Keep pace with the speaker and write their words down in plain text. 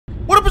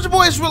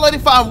Yo, it's Real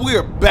 85.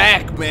 We're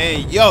back,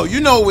 man. Yo, you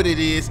know what it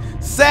is.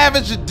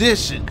 Savage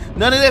Edition.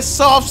 None of that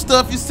soft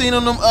stuff you seen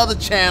on them other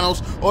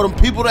channels or them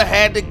people that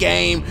had the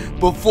game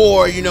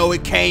before, you know,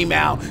 it came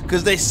out,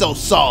 because they so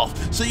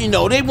soft. So, you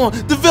know,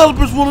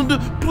 developers wanted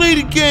to play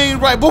the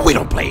game right, but we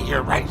don't play it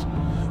here right.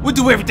 We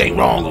do everything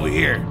wrong over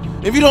here.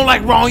 If you don't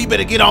like wrong, you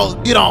better get on.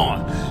 If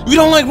you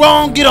don't like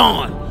wrong, get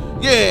on.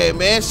 Yeah,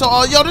 man. So,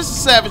 yo, this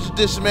is Savage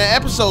Edition, man.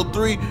 Episode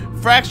 3,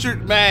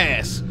 Fractured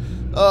Mask.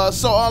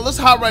 Let's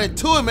hop right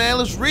into it, man.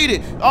 Let's read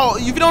it. Oh,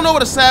 if you don't know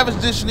what a Savage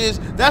Edition is,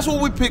 that's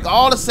where we pick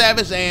all the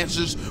savage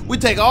answers. We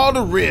take all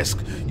the risk.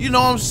 You know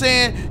what I'm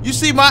saying? You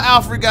see, my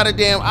Alfred got a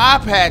damn eye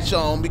patch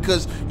on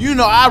because, you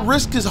know, I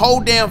risked his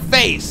whole damn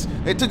face.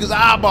 They took his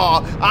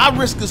eyeball. I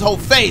risked his whole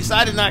face.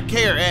 I did not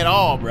care at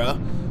all,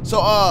 bruh. So,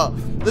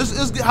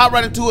 let's hop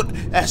right into it.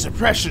 As the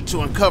pressure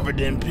to uncover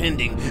the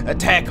impending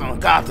attack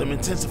on Gotham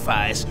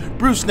intensifies,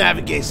 Bruce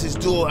navigates his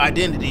dual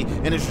identity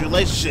and his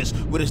relationships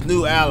with his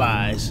new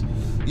allies.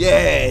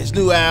 Yeah, his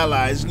new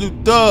allies, his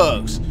new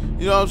thugs.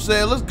 You know what I'm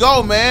saying? Let's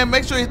go, man.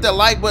 Make sure you hit that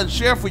like button,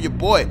 share for your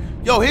boy.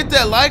 Yo, hit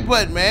that like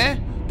button,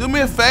 man. Do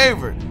me a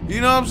favor. You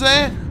know what I'm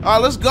saying? All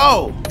right, let's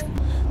go.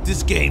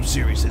 This game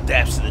series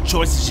adapts to the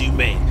choices you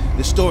make.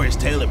 The story is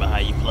tailored by how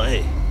you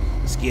play.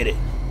 Let's get it.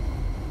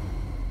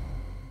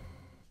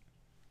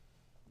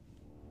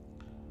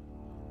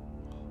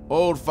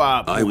 Old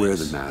Five Points. I wear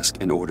the mask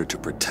in order to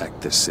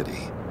protect this city.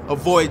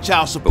 Avoid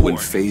child support. But when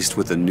faced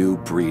with a new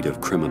breed of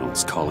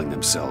criminals calling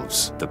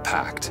themselves the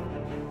Pact,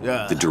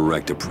 the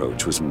direct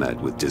approach was met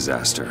with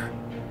disaster.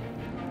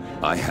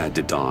 I had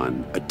to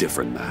don a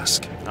different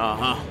mask.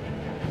 A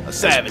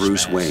savage As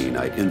Bruce mask. Wayne,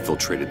 I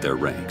infiltrated their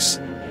ranks.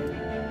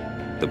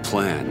 The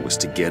plan was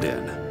to get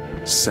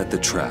in, set the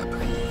trap,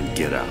 and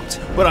get out.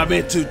 But I'm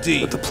in too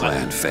deep. But the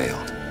plan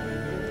failed.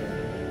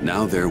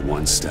 Now they're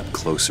one step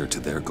closer to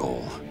their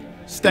goal.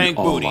 Stank and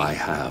all booty. I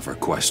have are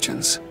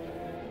questions.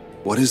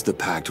 What is the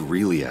Pact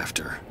really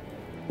after?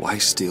 Why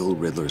steal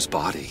Riddler's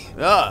body?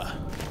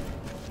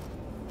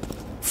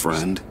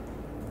 Friend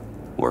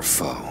or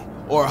foe?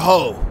 Or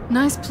hoe.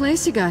 Nice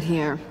place you got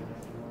here.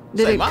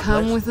 Did Say it my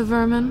come place. with the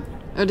vermin?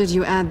 Or did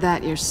you add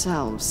that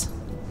yourselves?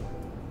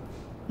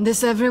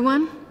 This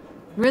everyone?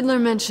 Riddler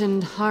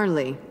mentioned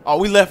Harley. Oh,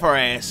 we left her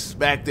ass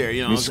back there,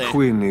 you know what I'm Miss saying?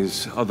 Quinn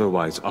is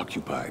otherwise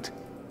occupied.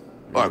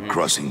 Are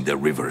crossing the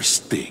river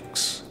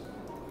Styx.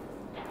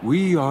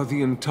 We are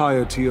the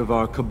entirety of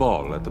our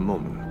cabal at the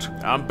moment.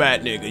 I'm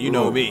Bat Nigga, you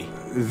know me.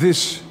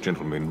 This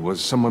gentleman was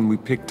someone we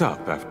picked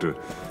up after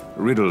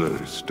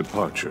Riddler's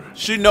departure.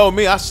 She know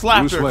me, I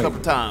slapped Bruce her a Wayne.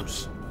 couple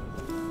times.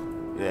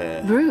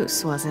 Yeah,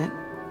 Bruce, was it?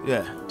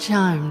 yeah.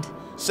 Charmed.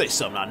 Say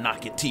something, I'll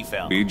knock your teeth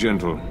out. Be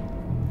gentle.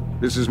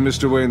 This is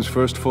Mr. Wayne's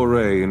first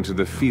foray into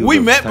the field We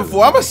of met talent.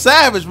 before, I'm a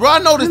savage, bro. I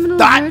know this Criminal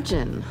dot.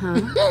 virgin,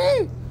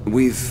 huh?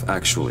 We've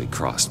actually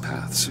crossed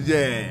paths.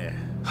 Yeah.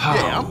 How?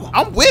 Yeah,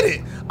 I'm with it.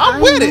 I'm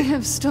I with may it.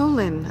 have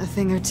stolen a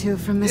thing or two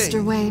from Mr.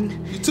 Yeah,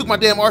 Wayne. You took my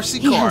damn RC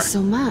He car. has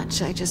so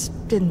much, I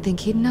just didn't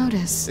think he'd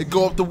notice. It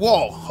go up the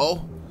wall,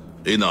 ho.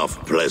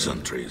 Enough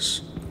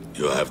pleasantries.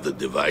 You have the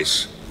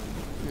device?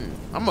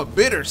 I'm a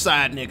bitter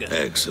side nigga.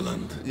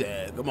 Excellent.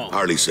 Yeah, come on.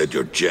 Harley said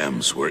your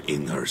gems were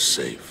in her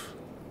safe.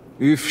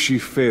 If she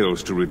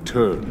fails to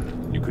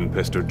return, you can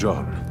pester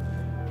John.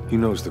 He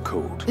knows the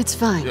code. It's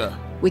fine. Yeah.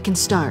 We can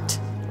start.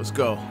 Let's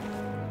go.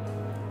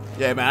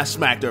 Yeah, man, I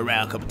smacked her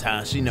around a couple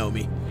times. She know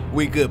me.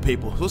 We good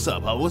people. What's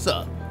up, ho? What's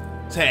up?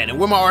 What's happening?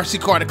 Where my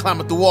RC car to climb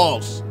up the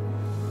walls?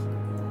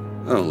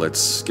 Oh,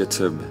 let's get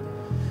to...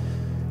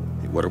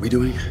 What are we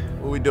doing?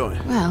 What we doing?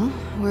 Well,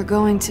 we're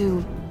going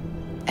to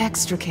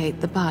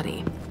extricate the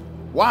body.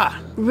 Why?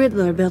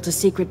 Riddler built a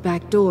secret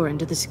back door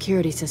into the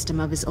security system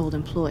of his old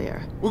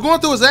employer. We're going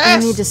through his I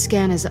ass? need to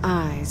scan his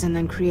eyes and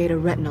then create a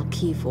retinal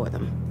key for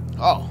them.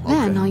 Oh, okay.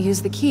 Then I'll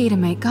use the key to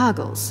make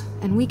goggles,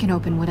 and we can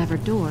open whatever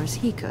doors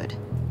he could.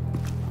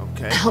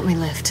 Okay. Help me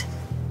lift.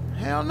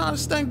 Hell no,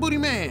 stank booty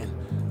man.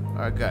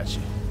 Alright, got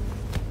you.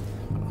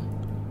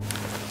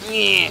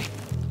 Yeah.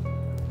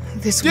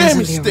 This Damn,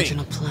 wasn't he the stink.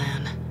 original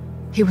plan.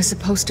 He was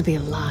supposed to be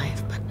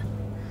alive, but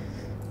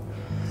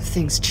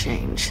things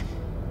change.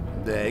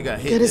 Yeah, he got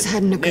hit. Get his in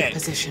head in the a good neck.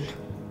 position.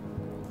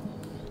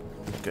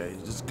 Okay,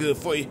 this is good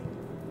for you.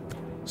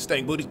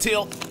 Stank booty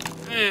tilt.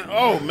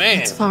 Oh man.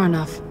 It's far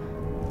enough.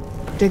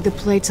 Dig the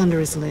plates under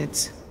his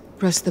lids.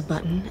 Press the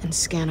button and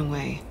scan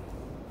away.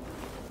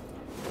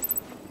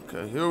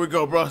 Okay, here we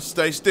go, bro.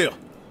 Stay still.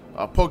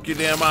 I'll poke your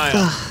damn eye out.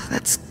 Ugh,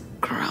 that's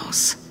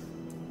gross.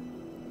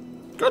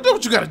 Girl, do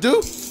what you gotta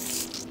do.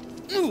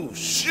 Ooh,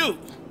 shoot.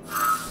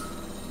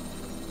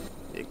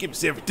 Yeah, give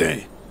us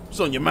everything. What's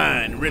on your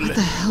mind, Riddler? What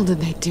the hell did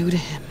they do to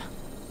him?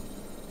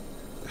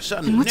 Shot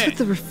in And the what's neck. with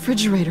the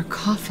refrigerator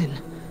coffin?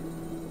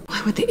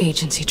 Why would the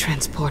agency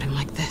transport him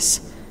like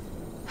this?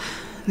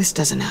 This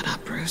doesn't add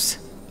up, Bruce.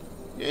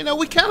 You ain't know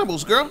we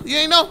cannibals, girl. You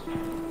ain't know.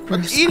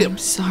 Bruce, Eat him. I'm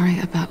sorry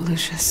about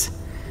Lucius.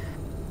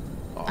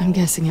 I'm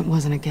guessing it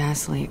wasn't a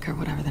gas leak or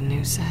whatever the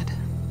news said.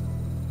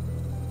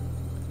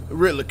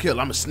 Riddler kill.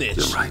 I'm a snitch.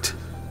 You're right.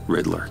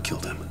 Riddler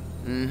killed him.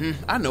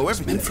 I know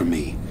everything. Meant for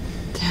me.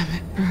 Damn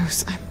it,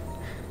 Bruce.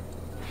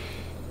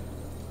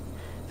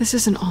 This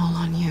isn't all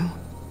on you.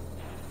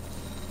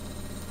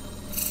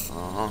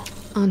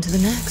 On to the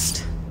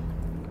next.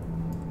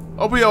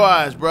 Open your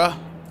eyes, bruh.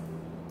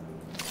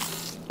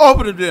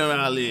 Open them damn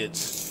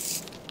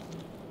eyelids.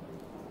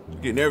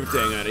 Getting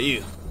everything out of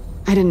you.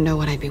 I didn't know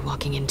what I'd be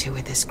walking into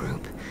with this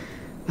group,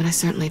 but I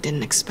certainly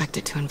didn't expect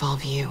it to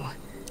involve you.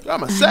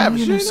 I'm a I know savage,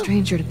 you're no you know?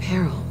 stranger to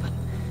peril, but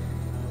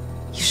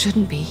you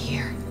shouldn't be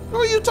here. Who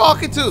are you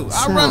talking to?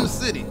 I So- run the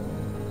city.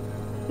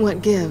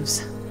 What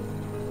gives?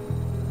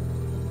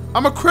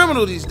 I'm a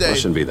criminal these days. That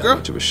shouldn't be that girl.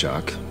 much of a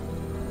shock.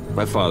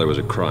 My father was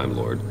a crime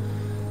lord.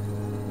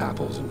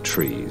 Apples and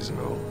trees and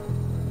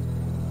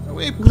all.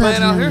 We ain't Glad playing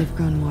to out know here. you've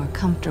grown more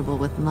comfortable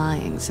with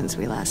lying since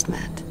we last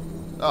met.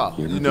 Oh,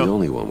 You're you not the know,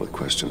 only one with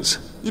questions.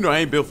 I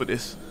ain't built for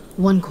this.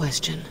 One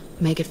question.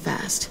 Make it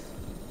fast.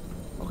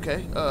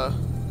 Okay,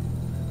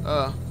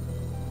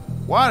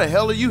 why the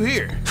hell are you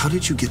here? How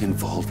did you get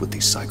involved with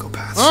these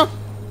psychopaths? Huh?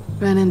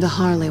 Ran into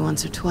Harley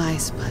once or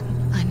twice, but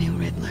I knew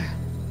Riddler.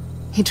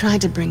 He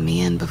tried to bring me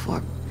in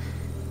before...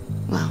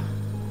 well,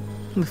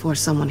 before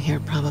someone here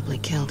probably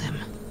killed him.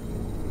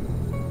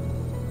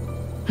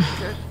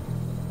 Okay.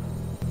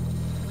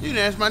 You didn't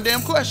ask my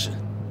damn question.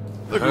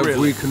 Look at Have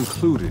Riddler. we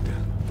concluded?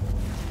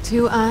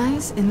 2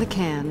 eyes in the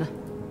can.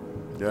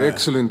 Yeah.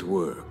 Excellent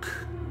work.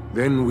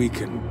 Then we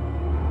can...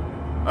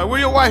 Where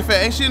your wife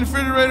at? Ain't she in the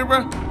refrigerator,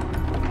 bro?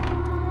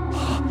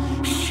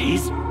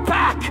 She's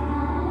back!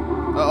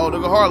 Uh-oh,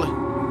 look at Harley.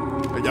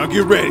 Hey, y'all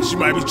get ready. She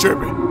might be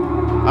tripping.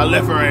 I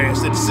left her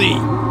ass at the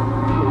scene.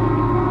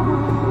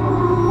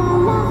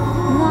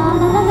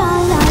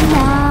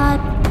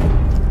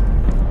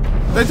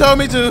 They told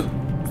me to.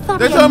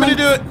 They told me to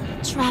do it.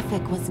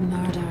 Traffic was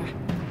murder.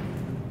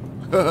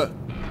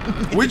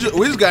 We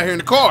just got here in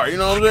the car, you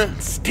know what I'm saying?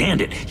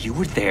 Stand it. You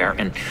were there,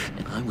 and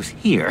I was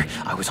here.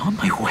 I was on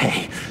my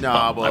way.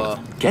 Nah, Well, I was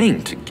boy.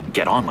 getting to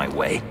get on my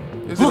way.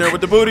 He's in there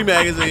with the booty I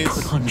magazines.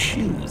 put on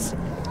shoes.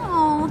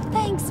 Oh,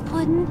 thanks,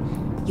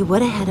 Puddin'. You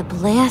would have had a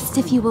blast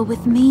if you were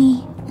with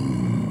me.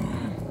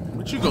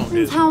 What you gonna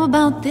do? How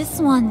about this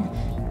one?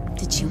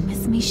 Did you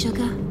miss me,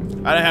 sugar?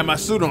 I didn't have my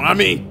suit on. I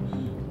mean,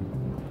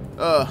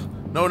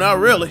 no, not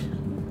really.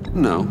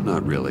 No,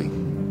 not really.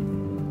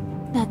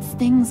 That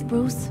stings,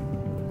 Bruce.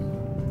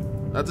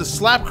 I just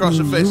slap across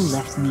your You face.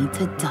 left me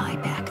to die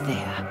back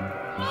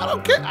there. I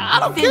don't care. I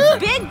don't Since care.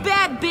 Big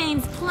Bad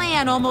Bane's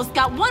plan almost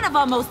got one of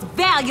our most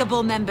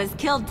valuable members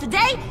killed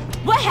today,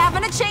 we're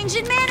having a change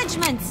in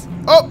management.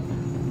 Oh,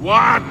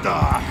 What the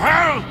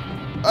hell?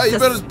 hey, you So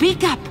better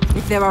speak up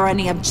if there are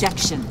any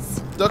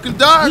objections. duck and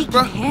dodge, We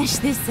bro. can hash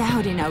this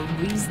out in a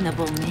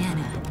reasonable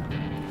manner.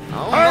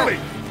 Harley!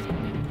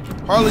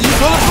 Harley, you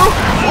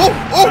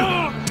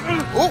bulletproof?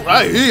 Oh,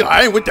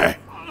 I ain't with that.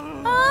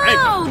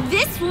 Oh,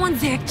 this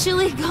one's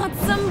actually got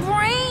some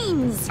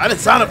brains. I didn't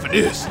sign up for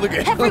this. Look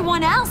at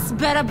Everyone else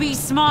better be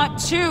smart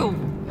too.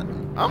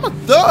 I'm a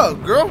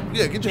thug, girl.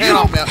 Yeah, get your hand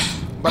off me.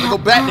 About to go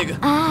back, nigga.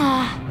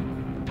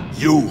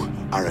 You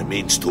are a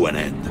means to an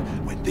end.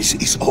 When this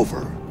is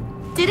over,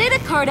 Did it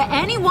occur to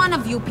any one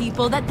of you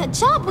people that the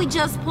job we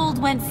just pulled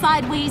went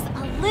sideways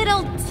a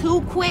little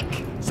too quick?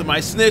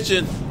 Somebody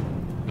snitching.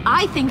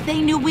 I think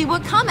they knew we were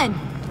coming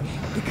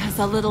because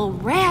a little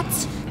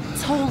rat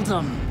told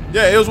them.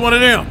 Yeah, it was one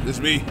of them. It's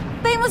me.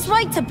 Bane was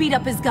right to beat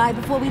up his guy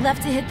before we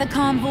left to hit the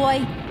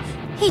convoy.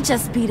 He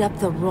just beat up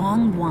the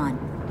wrong one.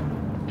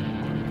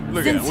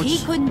 Look at Since him.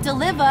 he couldn't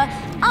deliver,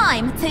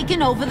 I'm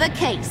taking over the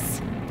case.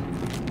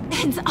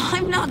 And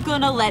I'm not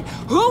gonna let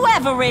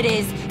whoever it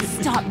is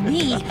stop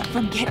me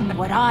from getting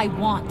what I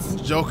want.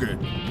 Joker,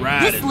 This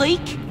riding.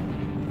 leak,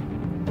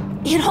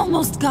 it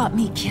almost got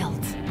me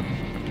killed.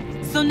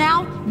 So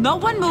now, no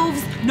one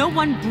moves, no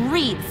one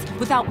breathes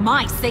without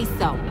my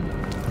say-so.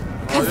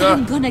 Because yeah.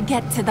 I'm gonna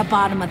get to the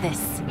bottom of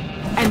this.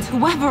 And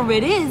whoever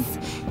it is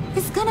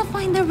gonna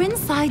find their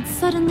insides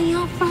suddenly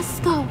al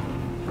fresco.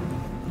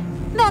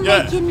 That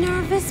Yeah. make you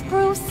nervous,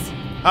 Bruce?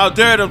 How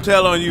dare them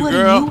tell on you, What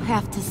girl? do you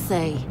have to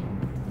say?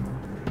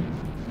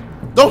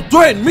 Don't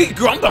threaten me,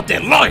 girl. I'm not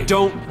that lying.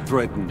 Don't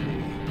threaten me.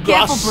 Girl,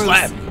 I'll Careful, Bruce.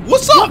 slap you.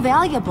 What's You're up?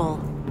 valuable.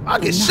 I'll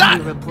get but not shot.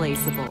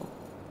 irreplaceable.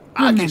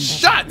 I'll Remember get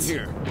shot that.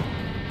 here.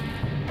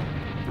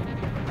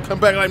 Come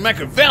back like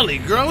Machiavelli,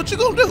 girl. What you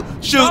gonna do?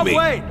 Shoot me.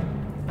 Wait!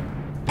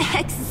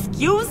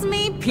 Excuse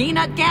me,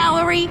 peanut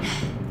gallery.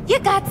 You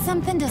got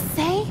something to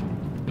say?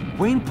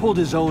 Wayne pulled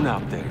his own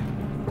out there.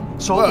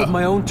 Saw it What? with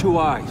my own 2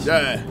 eyes.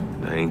 Yeah.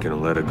 I ain't gonna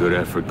let a good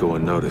effort go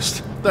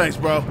unnoticed. Thanks,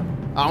 bro.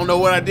 I don't know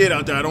what I did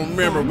out there. I don't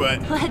remember,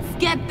 but Let's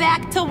get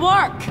back to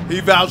work. he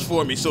vouched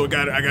for me, so I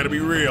gotta be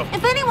real.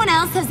 If anyone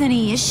else has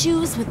any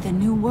issues with the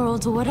New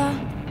World Order,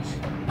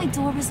 my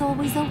door is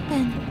always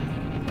open.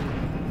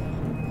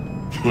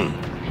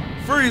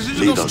 Freeze, you just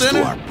lead gonna us stand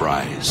to there? our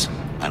prize,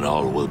 and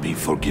all will be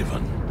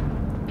forgiven.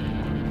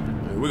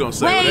 We're gonna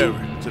say Wait.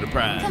 whatever to the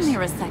prize. Come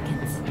here a second.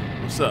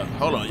 What's up?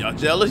 Hold on, y'all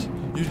jealous?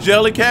 You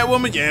jelly,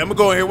 Catwoman? Yeah, I'm gonna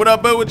go in here. What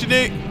up, bud? What you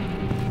need?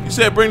 You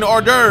said bring the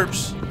hors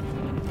d'oeuvres.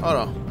 Hold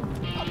on.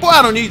 Boy,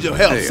 I don't need your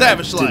help. Hey,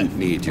 Savage I life. didn't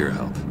need your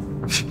help.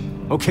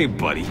 Okay,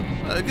 buddy.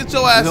 Get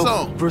your ass You know,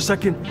 on. for a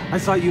second, I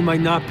thought you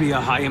might not be a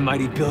high and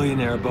mighty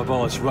billionaire above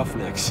all us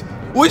roughnecks.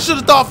 We should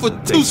have thought for 2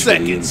 Thanks for the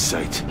seconds.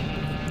 insight.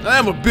 I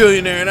am a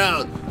billionaire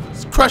now.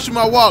 It's crushing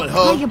my wallet,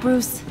 ho. Hiya,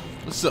 Bruce.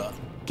 What's up?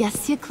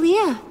 Guess you're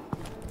clear.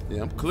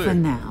 Yeah, I'm For clear.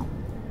 now.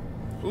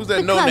 Who's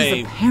that Because no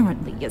name?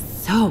 apparently you're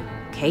so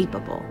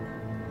capable.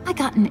 I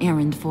got an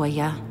errand for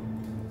ya.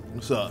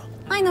 What's up?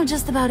 I know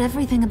just about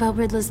everything about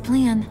Riddler's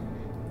plan.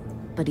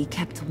 But he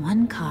kept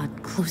one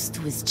card close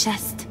to his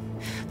chest.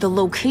 The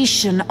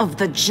location of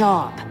the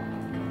job.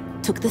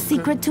 Took the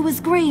secret to his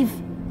grave.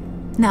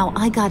 Now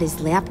I got his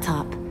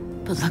laptop.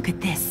 But look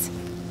at this.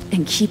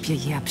 And keep your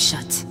yap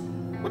shut.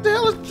 What the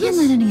hell is Can't this?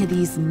 let any of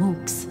these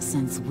mooks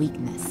sense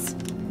weakness.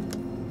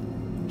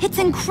 It's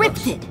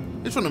encrypted!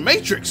 It's from the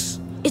Matrix.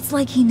 It's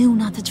like he knew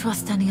not to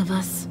trust any of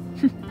us.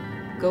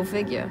 Go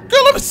figure.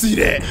 Girl, let me see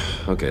that.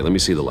 Okay, let me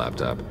see the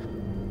laptop.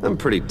 I'm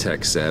pretty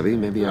tech savvy.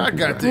 Maybe I I can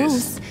got grab it.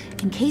 this.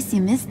 Bruce, in case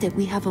you missed it,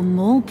 we have a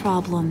mole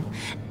problem.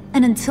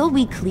 And until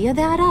we clear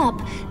that up,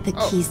 the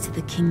keys to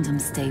the kingdom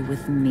stay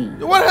with me.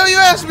 What the hell you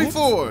asking me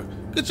for?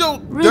 Get your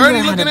Riddler dirty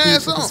had looking a beef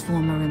ass with his on.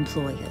 former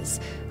employers,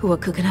 who are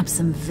cooking up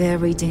some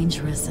very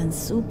dangerous and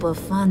super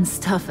fun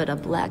stuff at a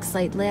black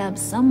site lab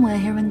somewhere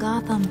here in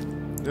Gotham.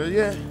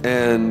 Yeah.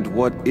 And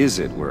what is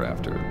it we're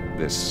after?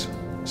 This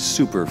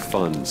super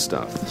fun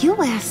stuff. You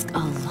ask a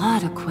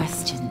lot of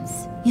questions.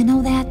 You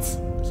know that?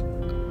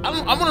 I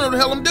wanna know what the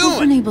hell I'm I've been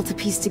doing. able to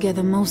piece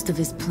together most of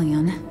his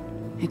plan,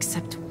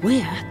 except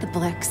where the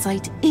black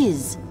site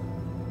is.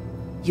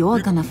 You're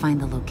gonna find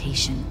the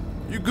location.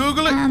 You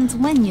Google it? And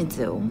when you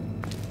do,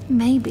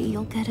 maybe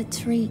you'll get a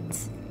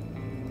treat.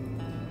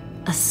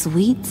 A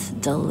sweet,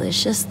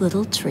 delicious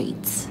little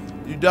treat.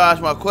 You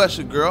dodged my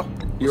question, girl.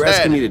 You're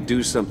asking me to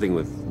do something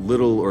with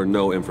little or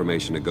no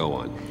information to go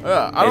on.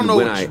 Yeah, I don't and know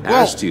when what I you want.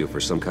 asked you for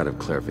some kind of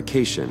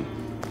clarification,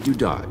 you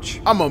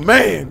dodge. I'm a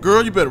man,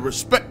 girl. You better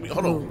respect me.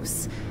 Hold on.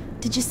 Bruce,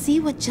 did you see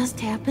what just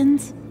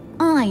happened?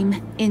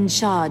 I'm in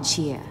charge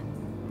here.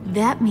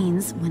 That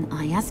means when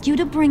I ask you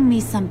to bring me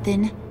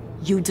something,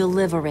 you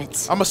deliver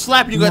it. I'ma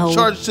slap you. You got No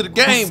charged to the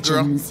game,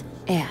 girl. questions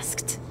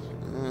asked.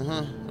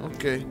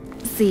 Okay.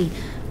 See,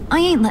 I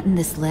ain't letting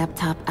this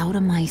laptop out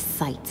of my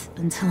sight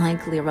until I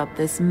clear up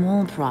this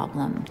mole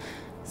problem.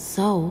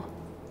 So,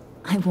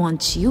 I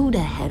want you to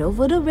head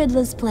over to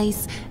Riddler's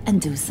place and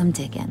do some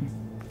digging.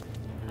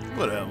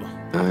 Whatever.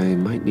 I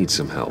might need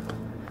some help.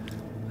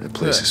 That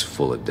place Yeah. is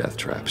full of death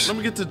traps. Let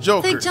me get the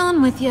Joker. Take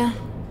John with you.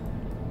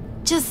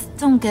 Just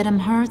don't get him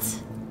hurt.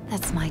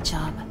 That's my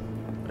job.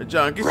 Hey,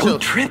 John, get Road your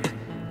trip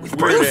with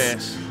weird Bruce.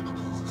 ass.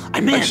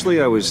 I'm in.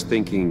 Actually, I was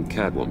thinking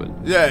Catwoman.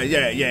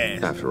 Yeah.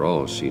 After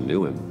all, she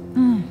knew him.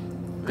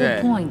 Good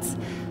Yeah. point.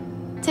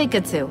 Take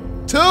a 2.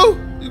 2?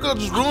 You gonna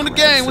just ruin the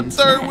game with the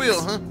some third snacks.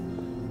 wheel, huh?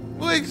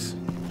 Wiggs,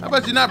 how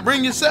about you not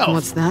bring yourself?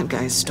 What's that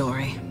guy's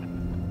story?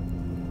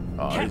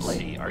 Oh, Cat he's-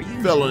 lady, are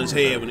you fell on his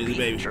head when he was a beef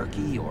baby.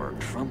 jerky or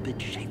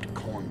trumpet-shaped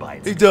corn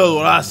bites? He does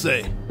what I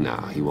say.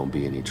 Nah, he won't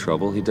be any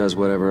trouble. He does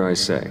whatever I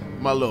say.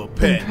 My little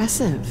pet.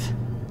 Impressive.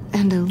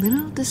 And a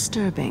little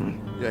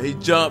disturbing. Yeah, he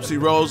jumps, he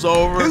rolls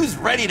over. Who's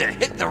ready to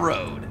hit the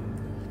road?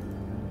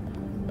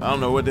 I don't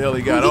know what the hell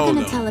he Who got you on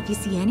gonna though. tell if you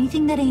see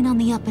anything that ain't on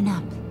the up and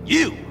up?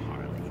 You,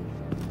 Harley.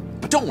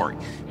 But don't worry,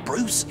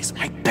 Bruce is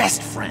my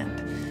best friend.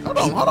 Hold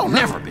on, He hold on will now.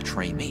 never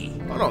betray me.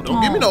 Hold on,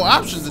 don't give me no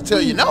options to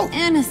tell you no.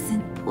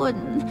 Innocent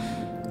Puddin'.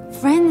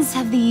 Friends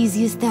have the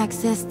easiest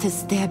access to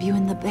stab you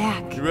in the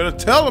back. You better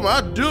tell him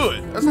I'll do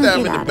it. I Now stab get him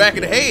in the outta back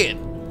of the here. head.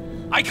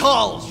 I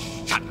call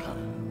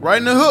shotgun. Right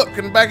in the hook,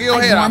 in the back of your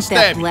I head, I'll want that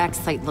stab you. black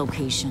site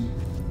location.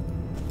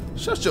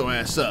 Shut your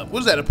ass up. What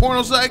is that, a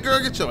porno site, girl?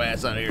 Get your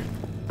ass out of here.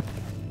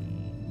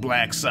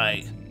 Black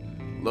site.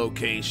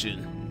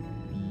 Location.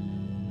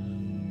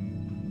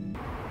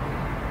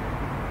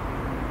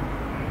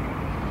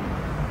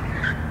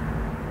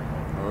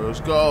 All right,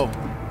 let's go.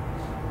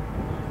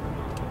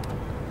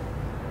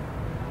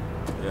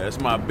 Yeah, that's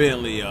my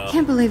Bentley, y'all.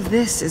 Can't believe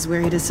this is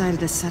where he decided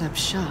to set up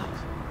shop.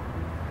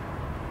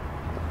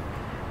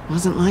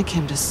 Wasn't like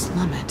him to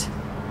slum it.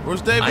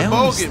 Where's David I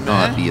always Bogan,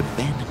 thought man? the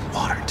abandoned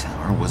water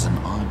tower was an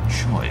odd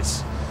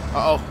choice.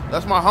 Uh-oh,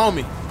 that's my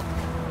homie.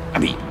 I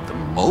mean, the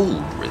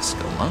mold risk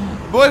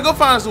alone. Boy, go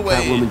find us a way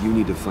in. Catwoman, you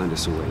need to find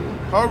us a way in.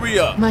 Hurry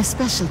up. My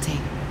specialty.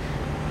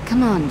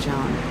 Come on,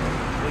 John.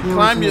 You're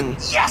Climb with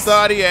your me.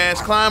 thotty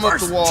ass, climb up the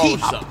First wall or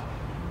team up. something.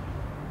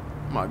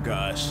 My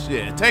gosh,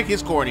 yeah, take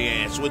his corny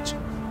ass, which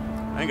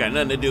I ain't got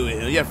nothing to do with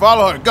him. Yeah,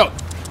 follow her, go.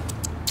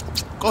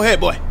 Go ahead,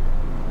 boy.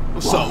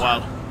 What's up,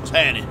 Wilder? What's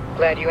happening?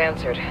 Glad you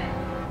answered.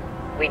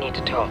 We need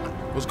to talk.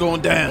 What's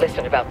going down?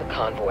 Listen about the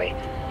convoy.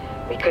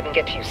 We couldn't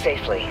get to you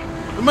safely.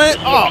 Man,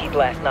 The oh, EMP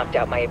blast knocked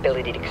out my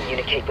ability to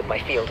communicate with my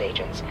field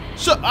agents.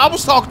 shut, I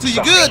was talking to you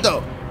Sorry. good,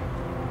 though.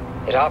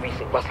 It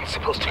obviously wasn't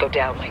supposed to go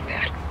down like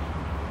that.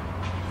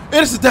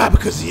 Innocent died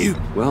because of you.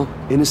 Well,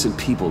 innocent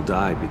people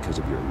died because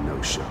of your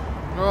no-show.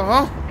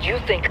 Uh-huh. You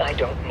think I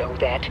don't know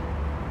that?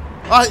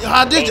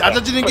 How did you? I They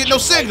thought you didn't put get no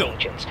my signal.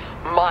 Agents,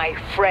 my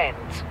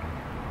friends.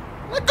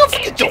 Like, go Can't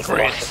forget your take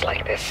friends. losses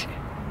like this.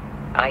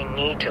 I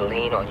need to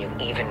lean on you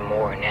even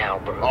more now,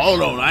 Bruce.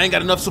 Hold on, I ain't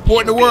got enough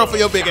support in the world for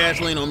your big ass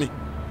lean on me.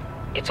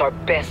 It's our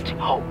best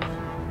hope.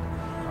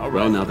 All right.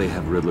 Well, now they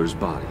have Riddler's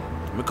body.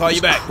 I'm gonna call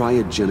you back.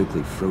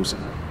 Cryogenically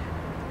frozen.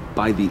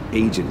 By the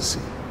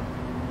agency.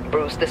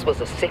 Bruce, this was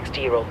a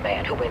 60-year-old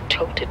man who went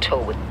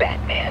toe-to-toe with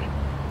Batman.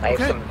 I have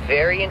some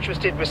very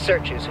interested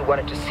researchers who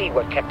wanted to see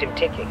what kept him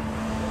ticking.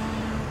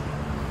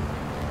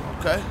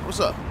 Okay, what's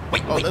up?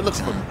 Wait, they're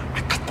looking for me.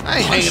 I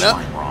ain't hanging up.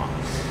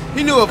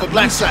 He knew of a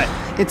black site.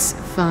 It's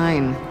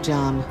fine,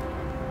 John.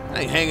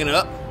 I ain't hanging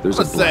up. There's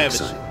I'm a black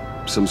savage.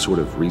 site. Some sort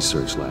of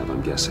research lab,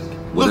 I'm guessing.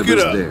 Look it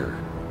Whatever's up. there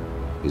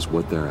is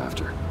what they're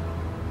after.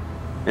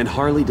 And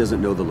Harley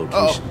doesn't know the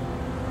location.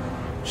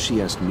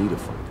 She asked me to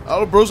find it.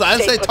 Oh, Bruce, I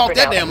didn't Stay say put talk for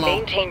that now damn and long.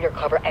 maintain your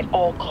cover at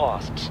all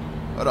costs.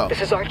 Hold on.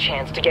 This is our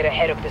chance to get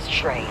ahead of this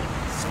train.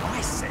 So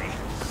I say.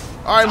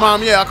 All right,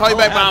 Mom, yeah, I'll call you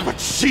back, Mom. But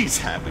she's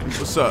having.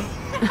 What's up?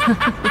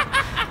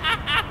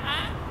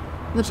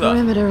 The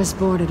perimeter is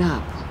boarded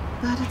up,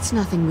 but it's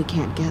nothing we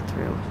can't get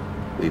through.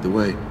 Lead the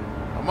way.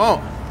 Come on.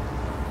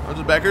 I'm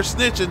just back here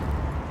snitching.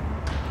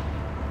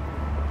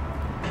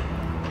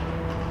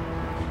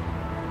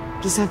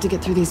 Just have to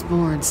get through these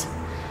boards.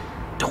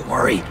 Don't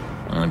worry.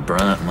 I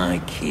brought my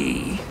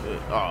key.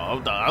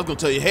 Oh, I was gonna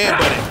tell you, head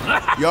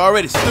buddy. You're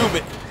already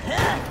stupid.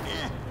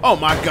 Oh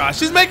my gosh,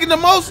 she's making the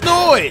most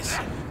noise.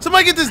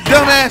 Somebody get this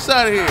dumbass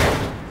out of here.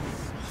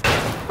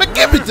 Man,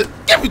 give me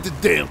the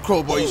damn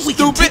crowbar, you We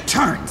can stupid. take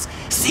turns.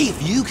 See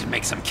if you can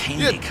make some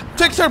candy. Yeah,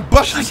 take turn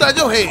bust inside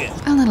your head.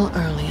 A little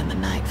early in the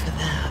night for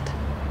that.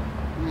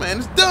 Man,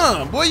 it's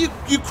dumb. Boy,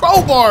 you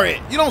crowbar it.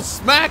 You don't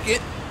smack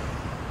it.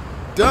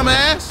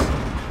 Dumbass.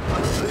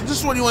 This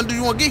is what you want to do.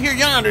 You want to get here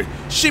yonder,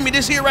 shimmy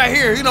this here right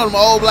here. You know them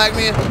old black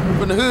men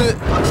from the hood.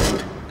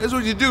 That's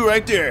what you do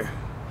right there.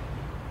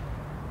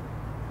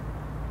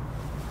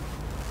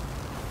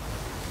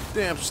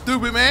 Damn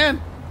stupid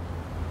man.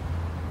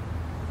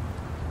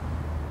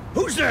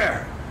 Who's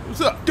there?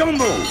 What's up? Don't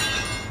move.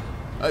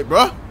 Hey,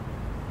 bro.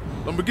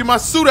 Let me get my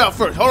suit out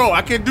first. Hold on,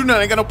 I can't do nothing.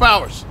 I ain't got no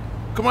powers.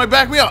 Come on,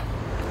 back me up.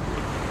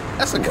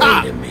 That's a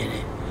cop. Wait a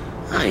minute.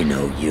 I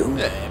know you.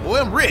 Yeah, boy,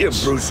 I'm rich. You're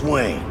Bruce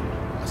Wayne.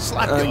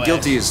 Slap your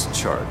Guilty ass. is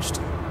charged.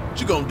 What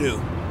you gonna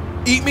do?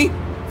 Eat me,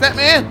 fat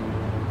man?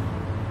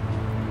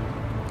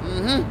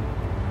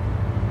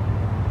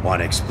 Mm-hmm.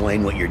 Want to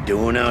explain what you're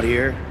doing out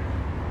here?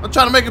 I'm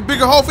trying to make a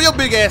bigger hole for your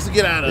big ass to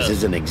get out of. This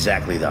isn't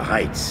exactly the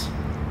Heights.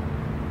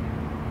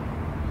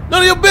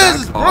 None of your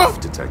business, Back bro.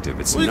 off, detective.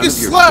 It's Well, you none get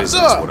of your slapped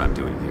business up. what I'm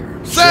doing here.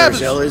 Savage. Sure as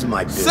hell is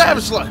my business.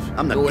 Savage life.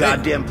 I'm the Go ahead.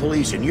 goddamn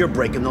police and you're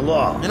breaking the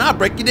law. And I'll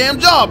break your damn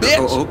jaw, bitch.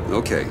 Oh,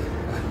 okay.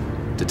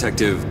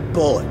 Detective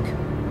Bullock.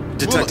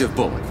 Detective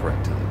Bullock,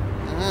 correct.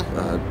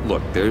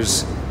 Look,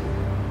 there's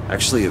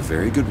actually a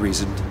very good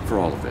reason for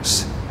all of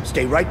this.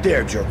 Stay right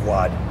there,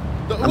 jerkwad.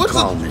 I'm What's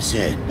calling this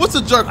in. What's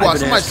a jerkwad? I've been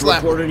Somebody asked to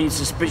slap report any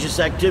suspicious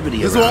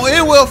activity This around won't here,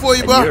 end well for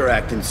you, and bro. you're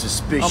acting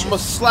suspicious. I'ma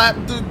slap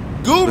the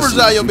goobers Listen,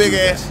 out of if your you big do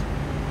ass. that,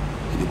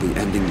 You'll be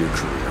ending your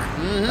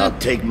career. I'll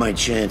take my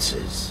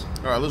chances.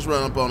 All right, let's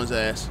run up on his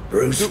ass.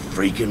 Bruce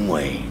freaking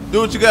Wayne.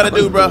 Do what you gotta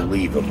do, bro.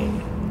 Unbelievable.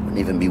 Wouldn't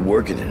even be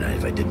working tonight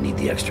if I didn't need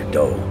the extra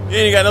dough. You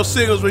ain't got no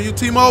signals where you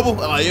T-Mobile?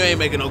 Oh, you ain't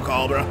making no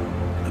call, bro.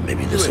 But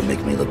maybe this will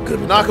make me look good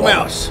with Knock the him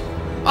out. boss.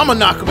 I'ma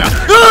knock him out.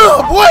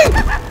 Oh,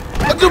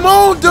 boy! I do my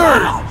own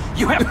dirt. Wow,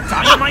 you have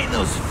dynamite in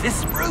those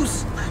fists,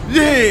 Bruce?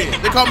 Yeah,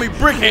 they call me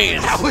Brick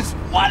Hands. That was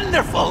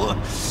wonderful.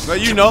 Well,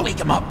 you know. Wake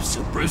him up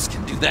so Bruce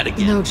can do that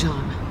again. No,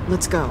 John.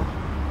 Let's go.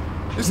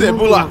 They said Won't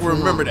be Bullock out will for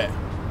remember long. that.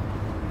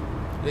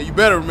 Yeah, you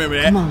better remember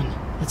that. Come on.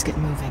 Let's get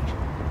moving.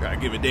 Gotta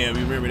give a damn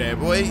you remember that,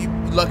 boy. You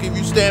lucky if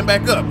you stand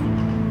back up.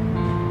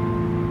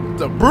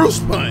 It's a Bruce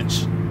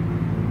punch.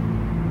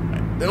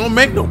 They don't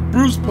make no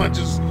Bruce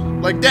punches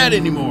like that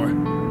anymore.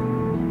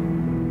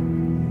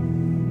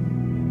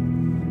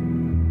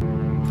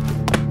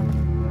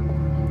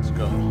 Let's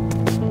go.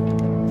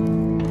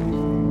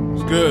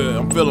 It's good.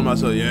 I'm feeling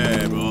myself.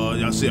 Yeah, bro.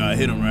 Y'all see how I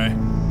hit him, right?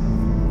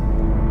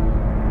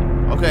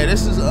 Okay,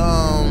 this is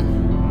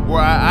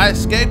where I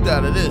escaped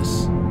out of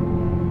this.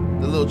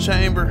 The little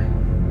chamber.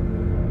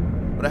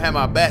 But I had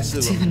my bat suit.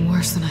 It's even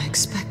worse than I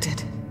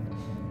expected.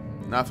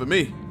 Not for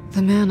me.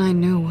 The man I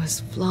knew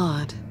was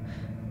flawed,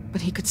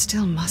 but he could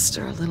still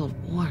muster a little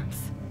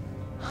warmth.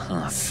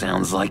 Huh,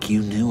 sounds like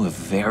you knew a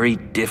very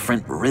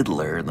different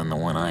Riddler than the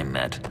one I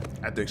met.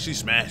 I think she's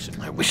smashing.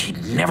 I wish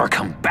he'd never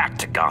come back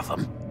to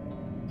Gotham.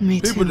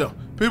 Me People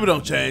too.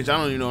 don't change. I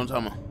don't even know what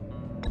I'm talking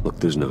about. Look,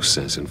 there's no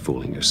sense in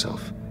fooling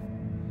yourself.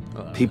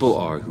 People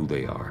are who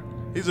they are.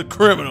 He's a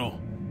criminal.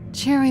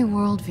 Cherry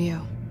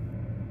worldview.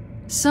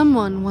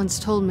 Someone once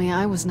told me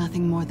I was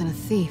nothing more than a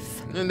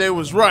thief. And they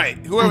was right.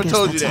 Whoever I guess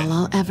told you that's that.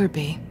 all I'll ever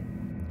be.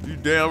 You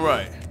damn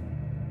right.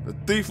 A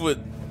thief with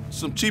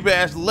some cheap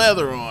ass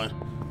leather on.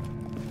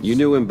 You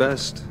knew him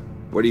best.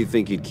 Where do you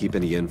think he'd keep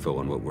any info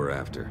on what we're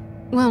after?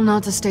 Well,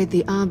 not to state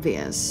the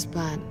obvious,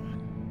 but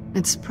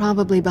it's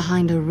probably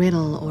behind a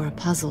riddle or a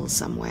puzzle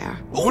somewhere.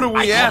 What are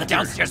we I call after? the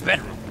downstairs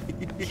bedroom.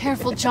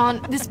 Careful,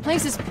 John. This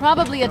place is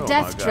probably a Oh my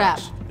death trap.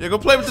 gosh. Yeah, go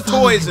play with the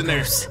Follow toys me, in there.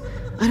 Bruce.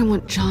 I don't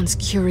want John's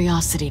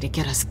curiosity to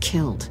get us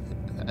killed.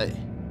 Hey,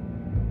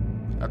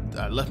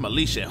 I left my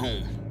leash at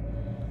home.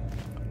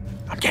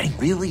 I'm getting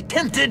really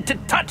tempted to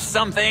touch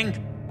something.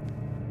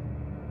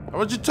 How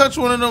about you touch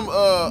one of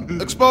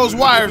them exposed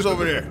wires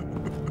over there?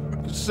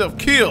 Get yourself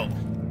killed.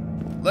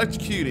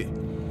 Electrocuted.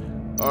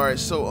 Alright,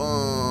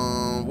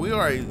 so we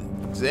already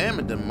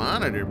examined the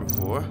monitor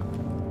before.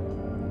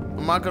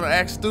 Am I gonna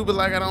act stupid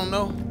like I don't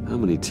know? How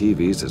many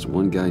TVs does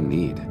one guy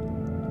need?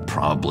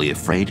 Probably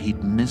afraid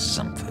he'd miss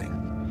something.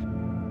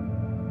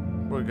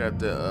 We got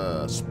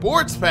the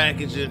sports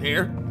package in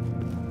here.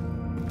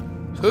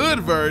 Hood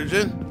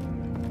version.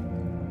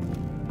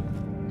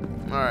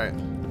 Alright.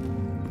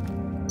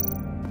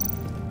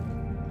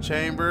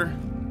 Chamber.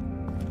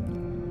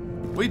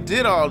 We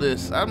did all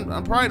this. I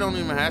probably don't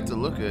even have to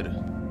look at it.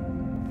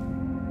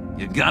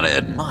 You gotta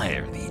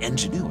admire the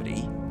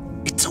ingenuity.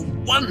 It's a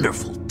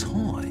wonderful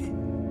toy.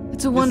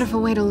 It's a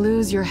wonderful way to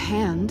lose your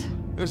hand.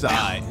 It's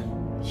alright.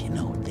 You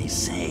know what they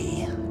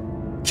say.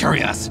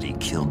 Curiosity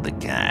killed the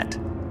cat.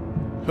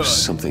 There's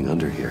something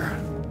under here.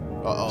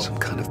 Uh-oh. Some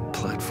kind of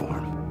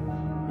platform.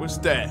 What's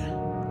that?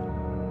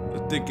 I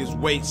think it's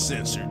weight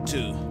sensor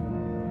too.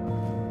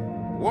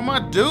 What my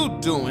dude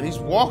doing? He's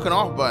walking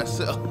off by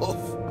himself.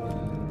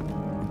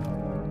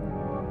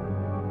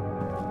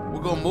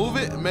 We're gonna move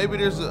it. Maybe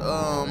there's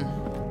a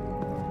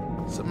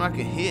something I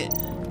can hit.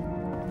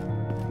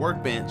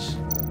 Workbench.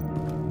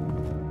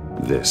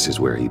 This is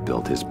where he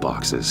built his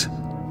boxes.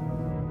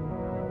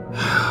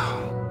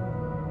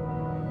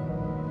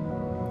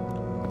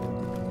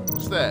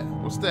 What's that?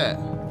 What's that?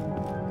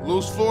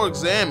 Loose floor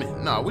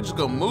examine. No, we're just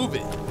gonna move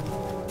it.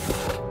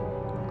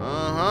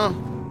 Uh-huh.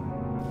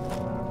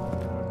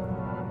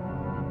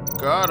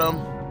 Got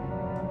him.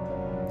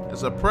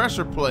 It's a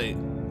pressure plate.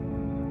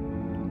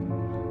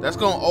 That's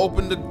gonna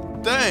open the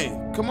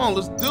thing. Come on,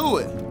 let's do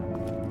it.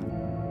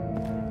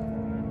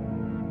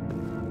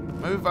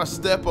 Maybe if I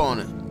step on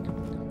it.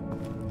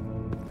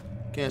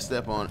 Can't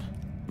step on it.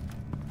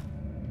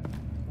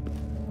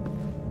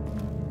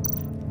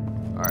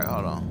 Alright,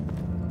 hold on.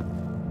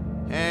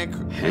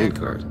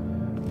 Handcart.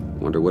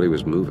 Wonder what he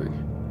was moving.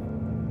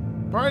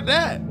 Probably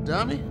that,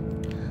 dummy.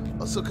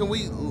 Oh, so can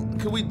we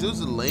do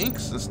the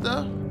links and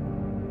stuff?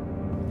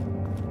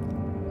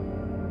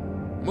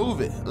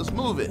 Move it. Let's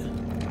move it.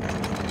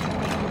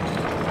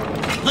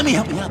 Let me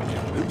help you out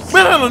there, Bruce.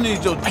 Man, I don't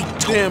need your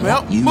damn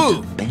help. You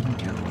Move. to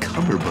bend your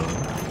collarbone.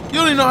 You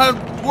don't even know how to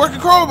work a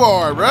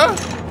crowbar, bruh.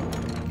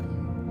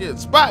 Yeah,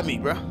 spot me,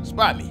 bruh.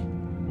 Spot me.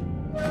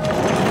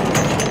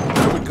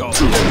 There we go.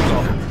 There we go.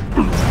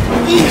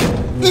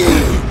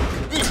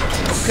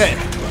 Okay.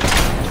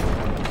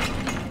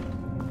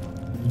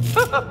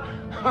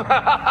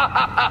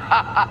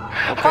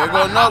 Okay, go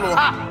another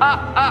one.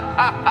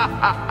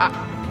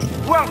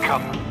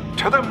 Welcome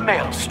to the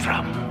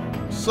Maelstrom.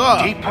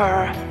 Sup?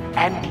 Deeper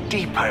and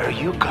deeper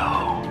you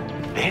go.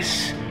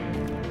 This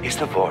is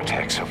the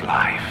vortex of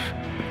life,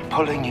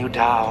 pulling you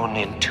down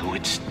into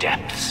its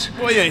depths.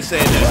 Boy, you ain't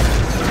saying that.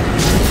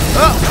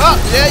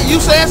 Yeah, you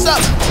saying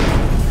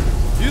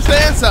something. You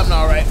saying something,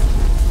 all right.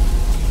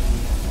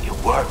 You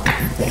work,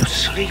 you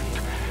sleep,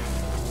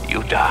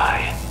 you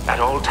die. At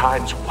all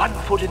times, 1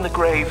 foot in the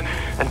grave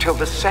until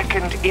the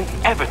second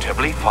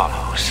inevitably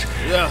follows.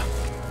 Yeah.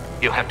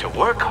 You have to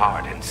work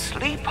hard and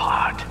sleep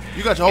hard.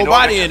 You got your whole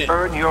body in it.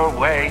 Earn your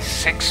way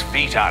 6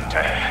 feet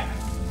under.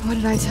 What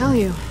did I tell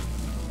you?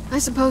 I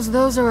suppose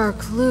those are our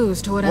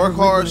clues to whatever. Work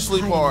hard, Riddler's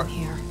sleep hiding hard.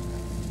 Here.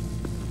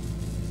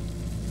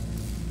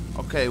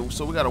 Okay,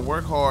 so we gotta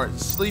work hard,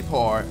 sleep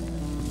hard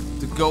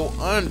to go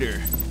under.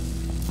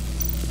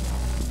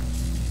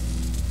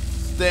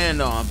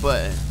 Stand on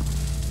button.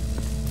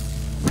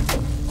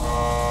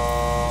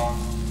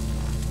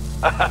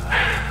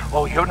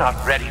 Oh, you're not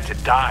ready to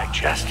die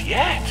just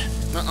yet.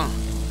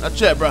 Not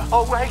yet, bro.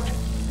 Oh, wait.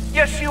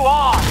 Yes, you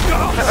are.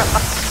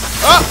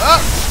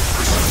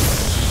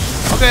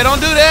 Okay, don't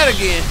do that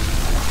again.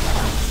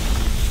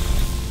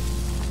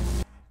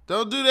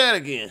 Don't do that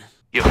again.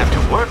 You have to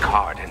work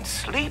hard and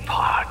sleep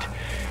hard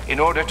in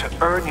order to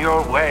earn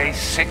your way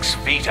 6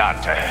 feet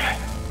under.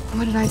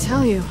 What did I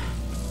tell you?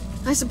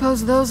 I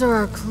suppose those are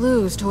our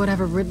clues to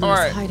whatever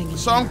Riddler's hiding in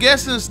So I'm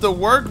guessing it's the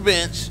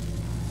workbench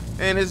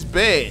and his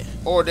bed,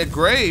 or the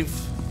grave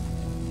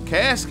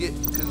casket,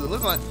 because it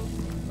looks like,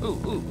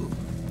 ooh.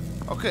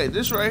 Okay,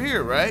 this right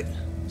here, right?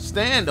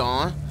 Stand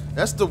on.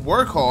 That's the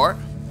work hard.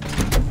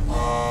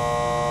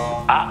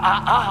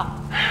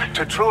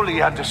 To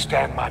truly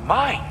understand my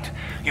mind,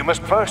 you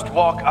must first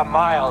walk a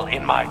mile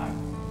in my...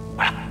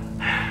 Well,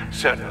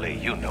 certainly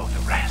you know the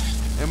rest.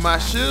 In my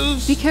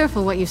shoes? Be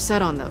careful what you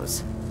said on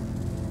those.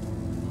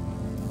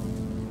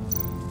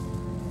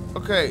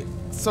 Okay,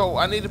 so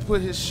I need to put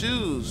his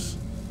shoes.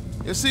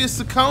 You see his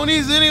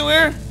Saucony's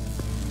anywhere?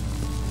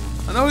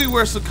 I know he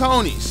wears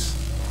Saucony's.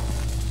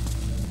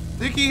 I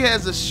think he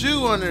has a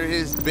shoe under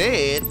his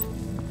bed.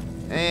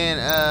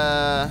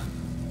 And,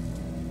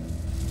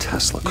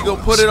 Tesla you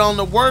gonna put it on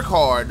the work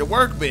hard, the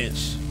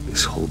workbench.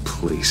 This whole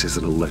place is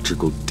an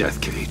electrical death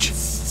cage.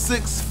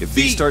 6 feet. If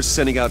these start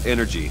sending out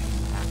energy,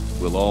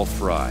 we'll all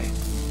fry.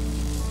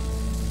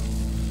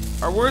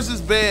 Alright, where's this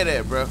bed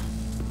at, bro?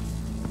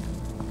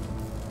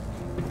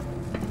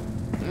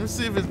 Let me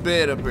see if it's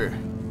bed up here.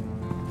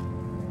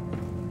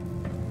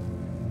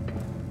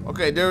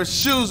 Okay, there are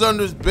shoes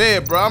under his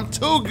bed, bro. I'm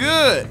too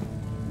good.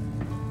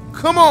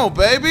 Come on,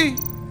 baby.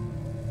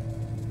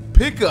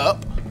 Pick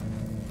up.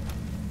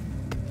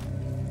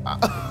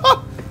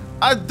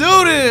 I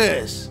do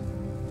this.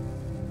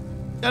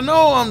 I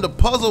know I'm the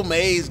puzzle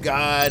maze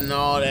guy and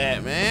all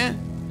that, man.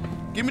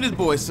 Give me this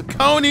boy.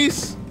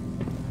 Saucony's.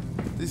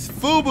 These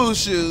FUBU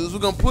shoes. We're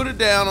gonna put it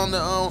down on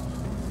the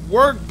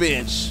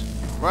workbench.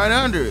 Right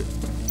under it.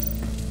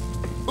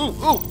 Ooh,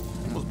 ooh.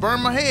 Almost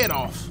burned my head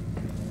off.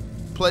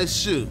 Place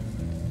shoe.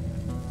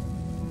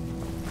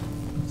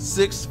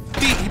 6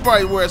 feet. He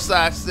probably wears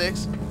size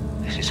 6.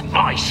 This is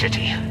my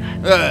city.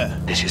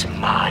 This is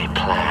my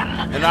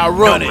plan. And I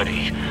run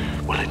Nobody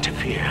will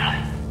interfere.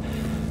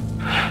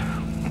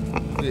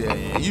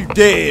 Yeah, you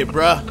dead,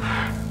 bruh.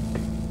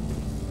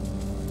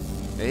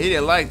 Yeah, he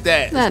didn't like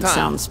that. That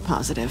sounds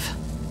positive.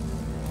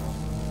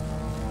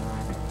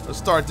 Let's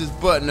start this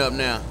button up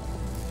now.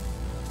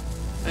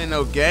 Ain't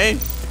no game.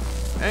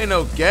 Ain't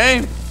no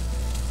game.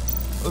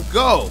 Let's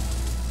go.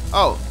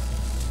 Oh.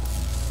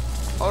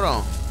 Hold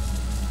on.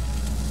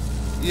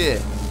 Yeah.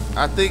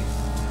 I think.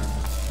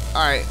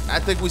 Alright. I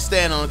think we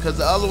stand on it because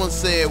the other one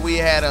said we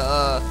had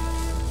a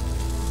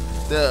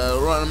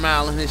run a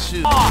mile in his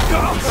shoes.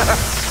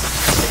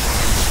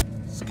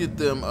 Let's get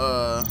them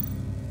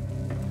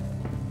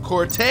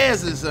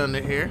Cortezes under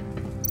here.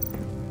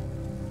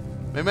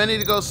 Maybe I need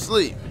to go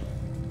sleep.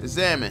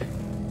 Examine.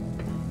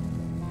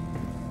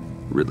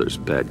 Riddler's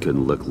bed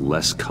couldn't look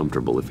less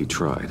comfortable if he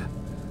tried.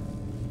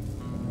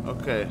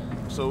 Okay,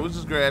 so we'll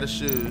just grab the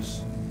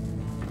shoes.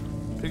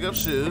 Pick up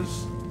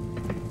shoes.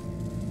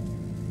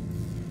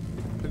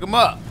 Pick them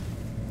up.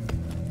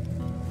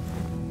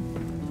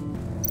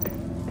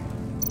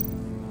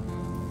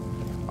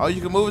 Oh, you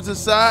can move it to the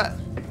side?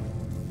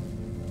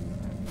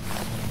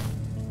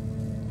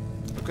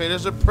 Okay,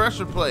 there's a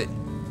pressure plate.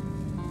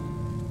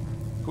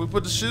 Can we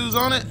put the shoes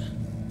on it?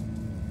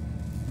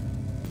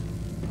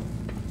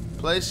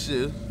 Place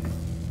shoe.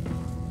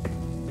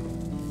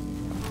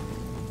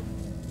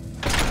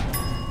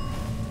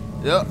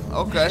 Yep,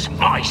 okay. It's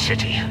my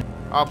city.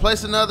 I'll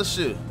place another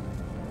shoe.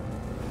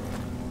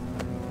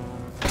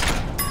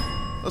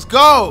 Let's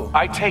go!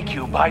 I take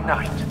you by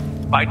night.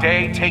 By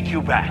day, take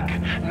you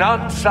back.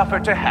 None suffer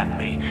to have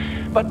me,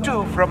 but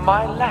do from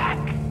my lack.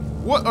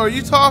 What are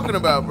you talking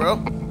about, bro?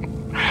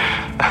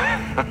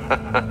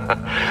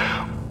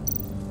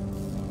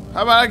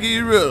 How about I give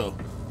you real?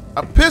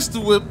 I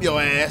pistol whip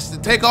your ass to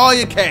take all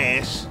your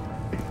cash.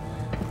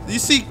 You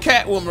see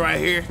Catwoman right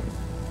here?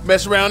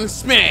 Mess around and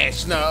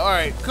smash. No,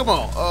 alright, come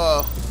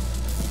on.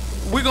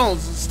 We're gonna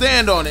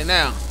stand on it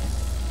now.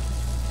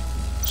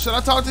 Should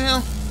I talk to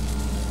him?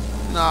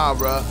 Nah,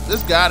 bro.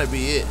 This gotta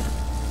be it.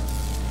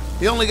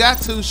 He only got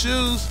 2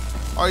 shoes.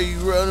 Are you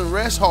running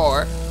rest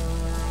hard?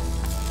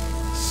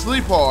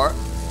 Sleep hard.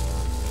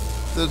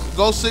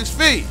 Go 6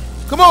 feet.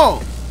 Come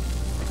on.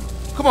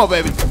 Come on,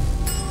 baby.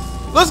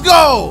 Let's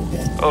go.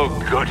 Oh,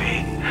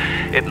 goody.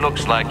 It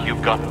looks like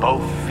you've got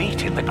both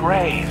feet in the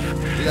grave.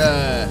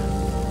 Yeah.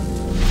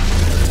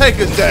 Take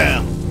us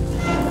down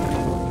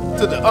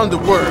to the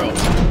underworld.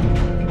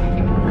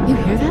 You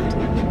hear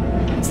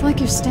that? It's like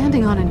you're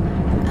standing on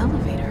an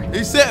elevator.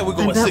 He said we're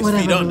going 6 feet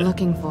whatever under. we're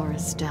looking for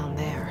is down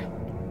there.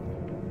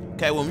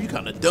 Catwoman, you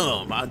kind of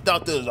dumb. I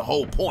thought there was a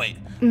whole point.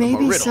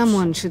 Maybe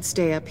someone should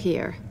stay up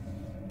here.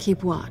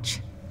 Keep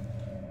watch.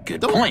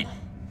 Good point.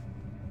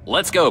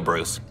 Let's go,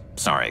 Bruce.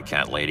 Sorry,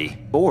 cat lady.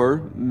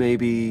 Or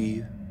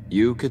maybe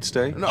you could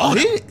stay? No,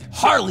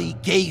 Harley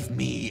gave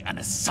me an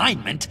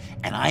assignment,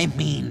 and I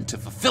mean to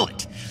fulfill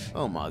it.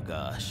 Oh my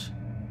gosh.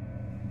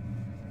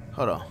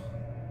 Hold on.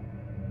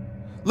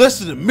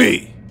 Listen to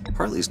me.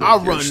 Harley's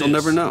not here. run She'll this.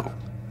 never know.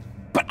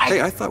 But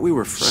hey, I thought we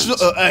were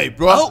friends. Hey,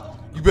 bro.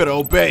 You better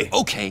obey.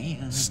 Okay.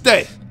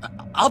 Stay.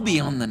 I'll be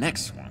on the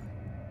next one.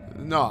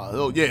 Nah,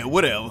 oh yeah,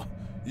 whatever.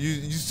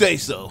 You say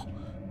so.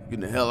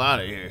 Get the hell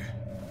out of here.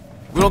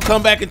 We don't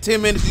come back in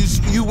 10 minutes.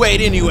 You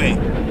wait anyway.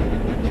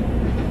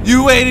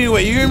 You wait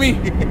anyway. You hear me?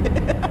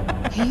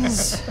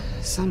 He's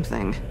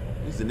something.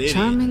 He's an idiot.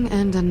 Charming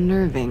and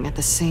unnerving at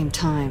the same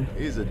time.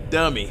 He's a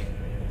dummy.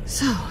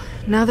 So,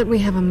 now that we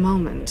have a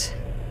moment,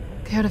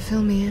 care to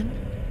fill me in?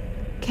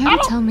 Care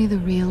to tell me the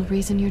real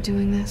reason you're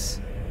doing this?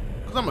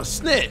 Because I'm a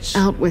snitch.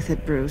 Out with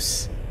it,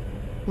 Bruce.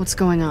 What's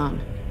going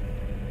on?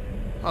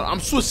 I'm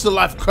switched to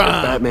life crime.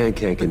 If Batman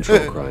can't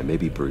control crime,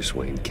 maybe Bruce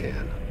Wayne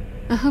can.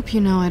 I hope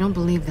you know I don't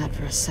believe that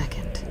for a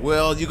second.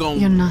 Well,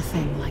 you're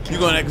nothing like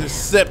you're gonna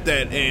accept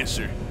that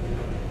answer.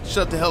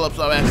 Shut the hell up,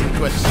 so I'm asking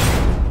questions.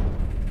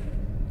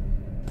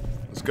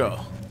 Let's go.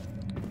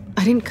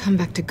 I didn't come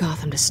back to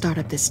Gotham to start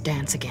up this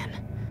dance again.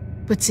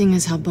 But seeing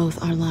as how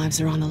both our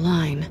lives are on the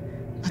line,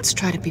 let's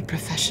try to be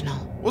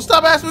professional. Well,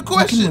 stop asking me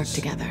questions. We can work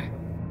together.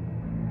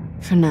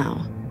 For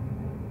now.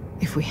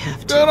 If we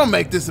have to. Girl, don't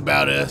make this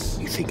about us.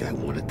 You think I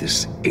wanted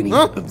this? Any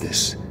of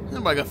this?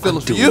 Nobody got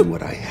feelings for doing you.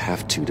 What I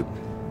have to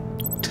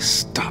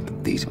stop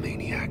these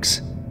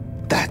maniacs.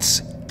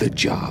 That's The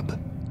job.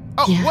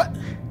 Oh, yeah, what?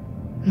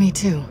 Me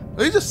too.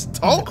 He just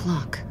told. The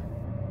clock.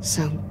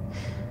 So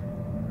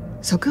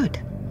good.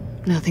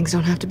 Now things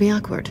don't have to be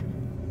awkward.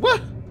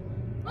 What?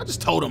 I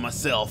just told him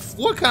myself.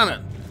 What kind of...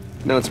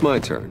 Now it's my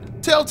turn.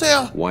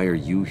 Telltale? Why are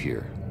you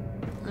here?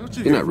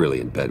 You're not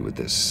really in bed with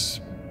this...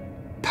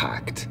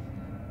 pact.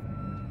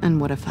 And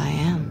what if I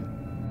am?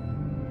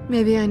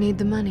 Maybe I need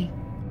the money.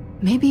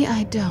 Maybe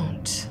I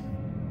don't.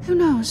 Who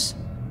knows?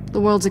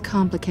 The world's a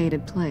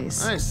complicated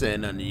place. I ain't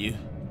saying nothing to you.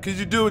 Cause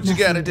you do what you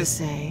Nothing gotta to do.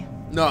 say.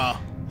 Nah.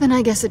 Then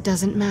I guess it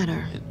doesn't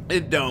matter.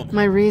 It don't.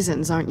 My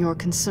reasons aren't your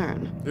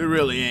concern. It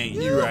really ain't.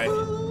 You right.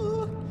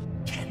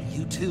 Can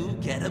you two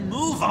get a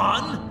move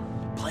on?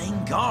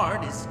 Playing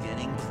guard is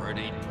getting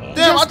pretty boring.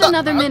 Damn, Just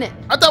another minute.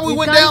 I thought we We've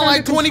went got it down under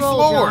like 20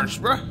 control, floors,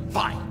 John. bruh.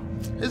 Fine.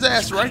 His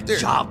ass right there.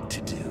 Job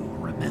to do,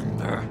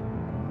 remember?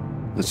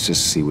 Let's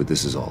just see what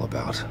this is all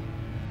about.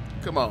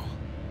 Come on.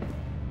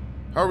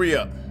 Hurry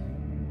up.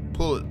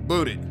 Pull it.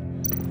 Boot it.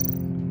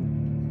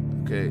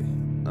 Okay.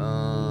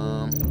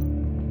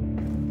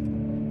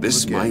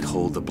 This might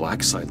hold the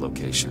black site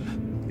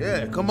location.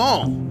 Yeah, come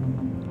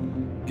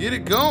on. Get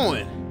it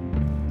going.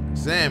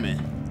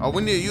 Examine. Oh,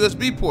 we need a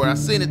USB port. I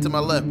seen it to my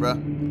left, bro.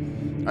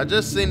 I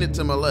just seen it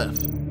to my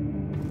left.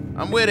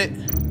 I'm with it.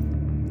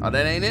 Oh,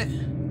 that ain't it?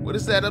 What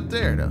is that up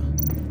there, though?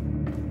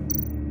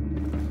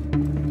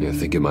 You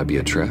think it might be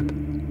a trap?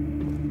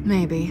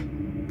 Maybe.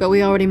 But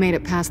we already made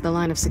it past the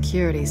line of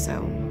security,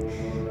 so...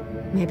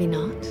 maybe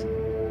not.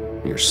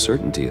 Your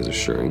certainty is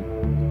assuring.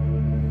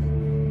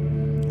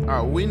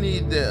 Alright, we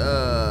need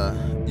the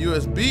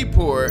USB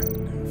port,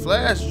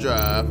 flash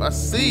drive. I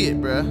see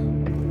it, bruh.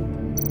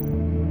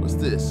 What's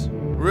this?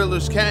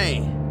 Riddler's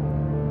cane.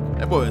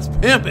 That boy is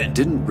pimping.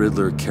 Didn't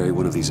Riddler carry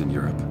one of these in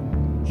Europe?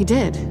 He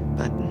did,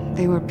 but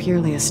they were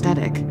purely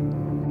aesthetic.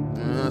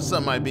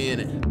 Something might be in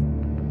it.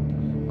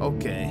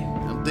 Okay,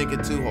 I'm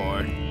thinking too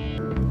hard.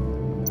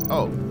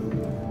 Oh,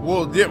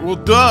 well, yeah, well,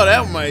 duh,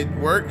 that might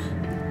work.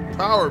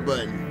 Power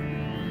button.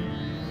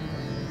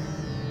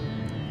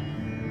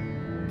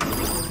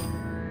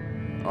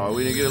 Oh,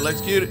 we didn't get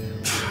electrocuted?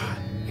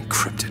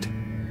 Encrypted.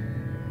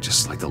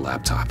 Just like the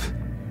laptop.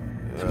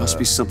 There must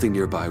be something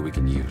nearby we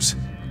can use.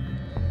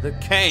 The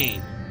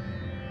cane.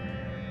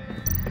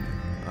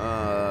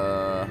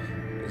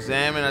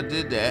 Examine, I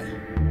did that.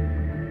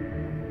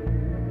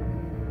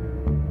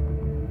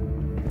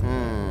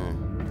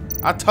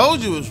 I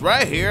told you it was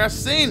right here. I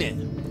seen it.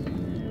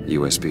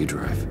 USB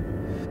drive.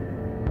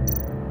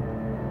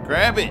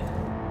 Grab it.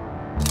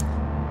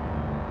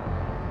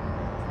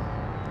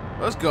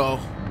 Let's go.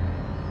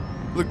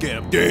 Look at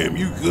him. Damn,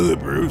 you good,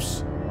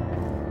 Bruce.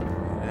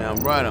 Yeah,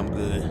 I'm right, I'm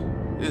good.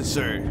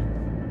 Insert.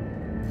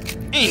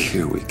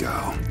 Here we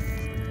go.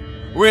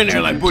 We're in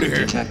there like booty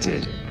hair.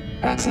 Detected.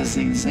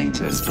 Accessing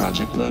Sanctus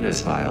Project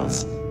Lotus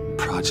files.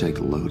 Project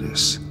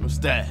Lotus. What's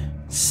that?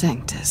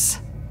 Sanctus.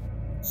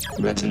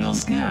 Retinal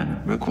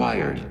scan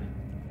required.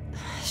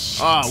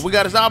 Oh, we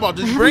got his eyeball.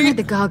 Did I you haven't bring had it?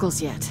 the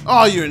goggles yet.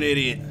 Oh, you're an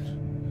idiot.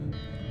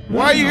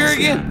 Why are you here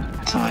again?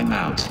 Time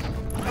out.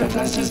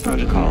 Hephaestus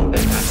protocol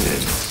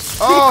enacted.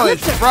 Oh,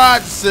 it's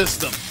fried the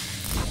system.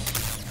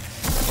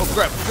 Oh,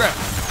 crap.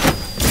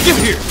 Get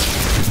here.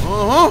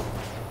 Uh-huh.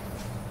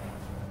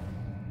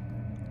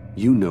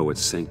 You know what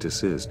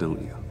Sanctus is,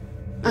 don't you?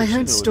 I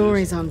heard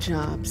stories on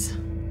jobs.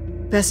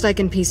 Best I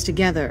can piece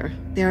together,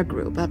 their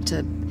group up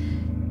to...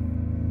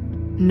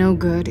 no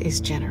good is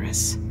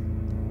generous.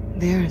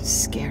 They're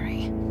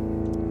scary.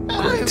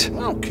 Right. I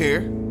don't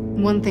care.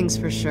 One thing's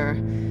for sure.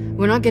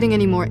 We're not getting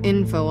any more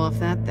info off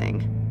that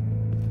thing.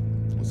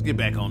 Let's get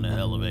back on the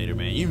elevator,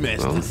 man. You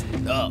messed this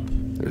up.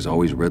 There's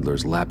always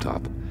Riddler's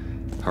laptop.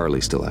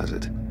 Harley still has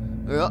it.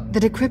 Yeah. The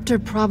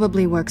decryptor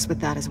probably works with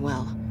that as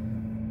well.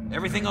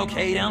 Everything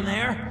okay down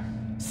there?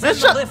 Send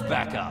the lift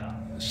back up.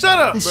 Shut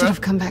up, I should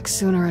have come back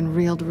sooner and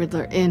reeled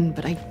Riddler in,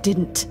 but I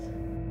didn't.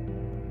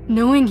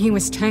 Knowing he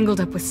was tangled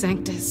up with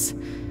Sanctus,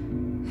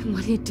 and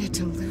what he did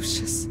to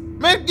Lucius.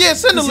 Man, yeah,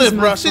 send the lift,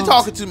 bro. She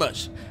talking too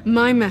much.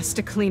 My mess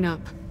to clean up.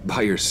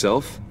 By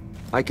yourself?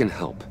 I can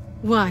help.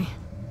 Why?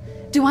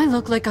 Do I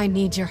look like I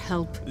need your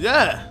help?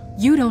 Yeah.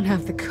 You don't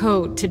have the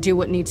code to do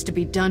what needs to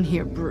be done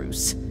here,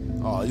 Bruce.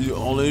 Oh, you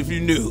only if you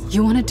knew.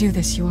 You want to do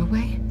this your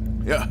way?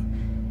 Yeah.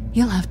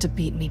 You'll have to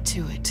beat me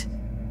to it.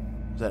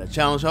 Is that a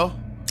challenge, ho?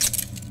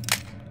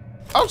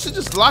 Oh, she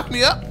just locked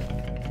me up?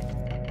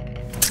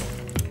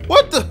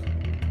 What the?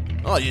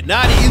 Oh, you're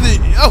not either.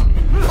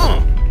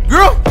 Oh,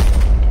 girl!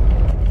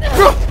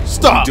 Girl,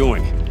 stop! What are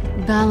you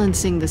doing?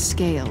 Balancing the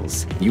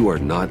scales. You are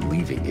not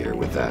leaving here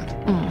with that.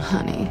 Oh,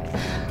 honey.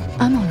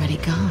 I'm already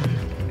gone.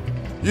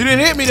 You didn't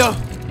hit me, though.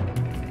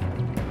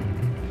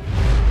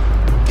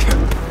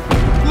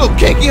 You little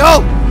kinky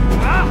hoe!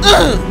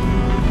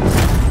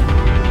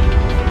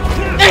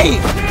 Hey!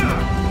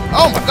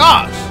 Oh my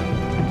gosh!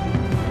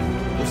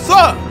 What's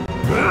up?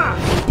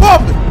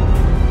 Pump it!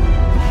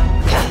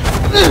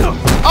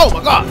 Oh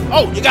my god!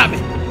 Oh, you got me!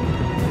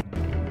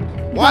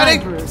 Why are they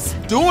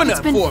doing that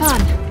for me?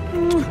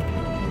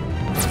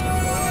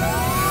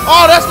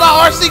 Oh, that's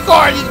my RC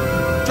car you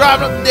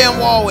driving up the damn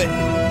wall with.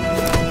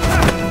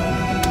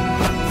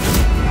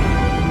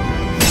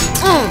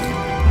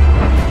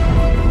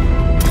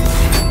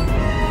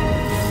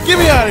 Get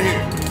me out of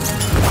here!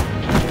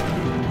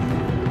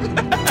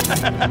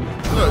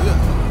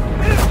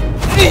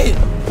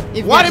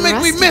 Why did it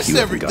make me miss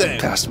everything? You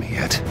haven't gotten past me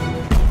yet.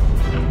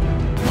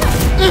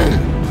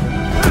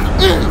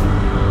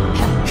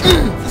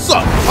 What's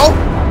up, ho?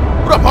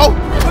 What up, ho?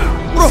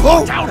 What up,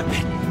 ho? Down a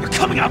bit. You're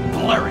coming out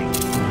blurry.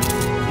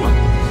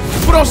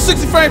 Put on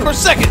 60 frames per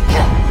second.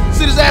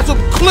 See this ass will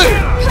be clear.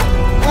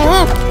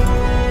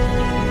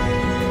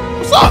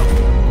 What's up?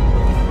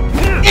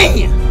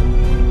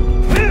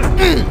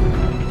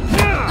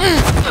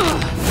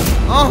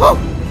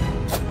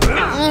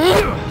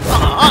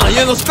 You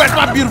ain't gonna scratch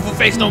my beautiful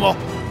face no more.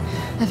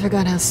 I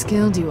forgot how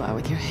skilled you are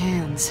with your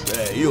hands.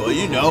 Yeah,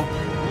 you know.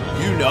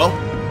 You know.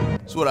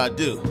 That's what I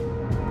do.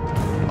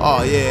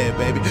 Oh, yeah,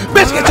 baby.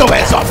 Bitch, get your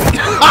ass off me.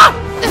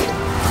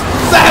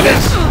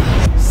 Savage!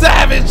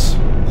 Savage!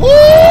 Woo!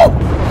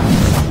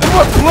 Am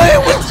I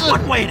playing with you?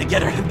 One way to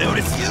get her to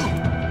notice you.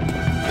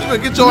 You better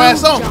get your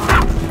ass on.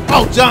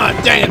 Oh, John,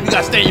 damn, you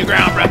gotta stand your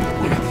ground, bro.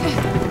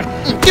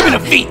 Give me the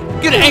feet.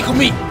 Get an ankle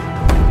meat.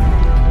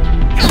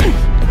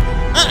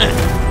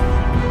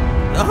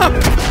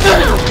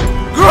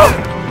 Girl!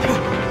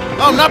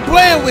 I'm not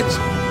playing with you.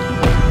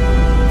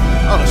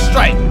 On a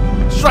strike.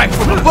 Strike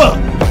from above.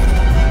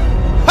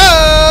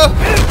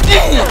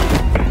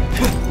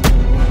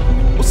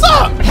 What's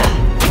up?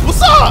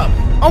 What's up?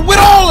 I'm with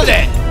all of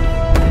that.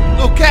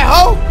 Little cat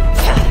hoe.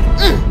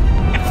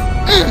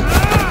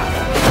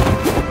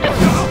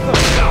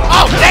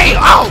 Oh, damn.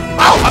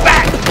 Oh, my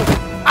back.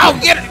 Oh,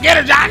 get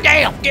her, John.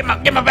 Damn. Get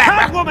my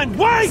back. Woman,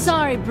 wait!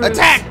 Sorry, Bruce.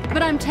 Attack!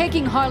 But I'm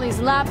taking Harley's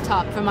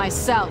laptop for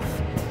myself.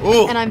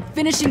 Ooh. And I'm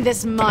finishing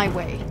this my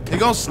way. He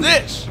gonna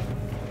snitch.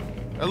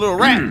 That little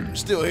rat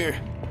still here.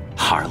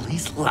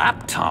 Harley's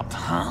laptop,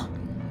 huh?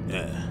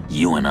 Yeah.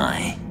 You and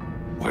I,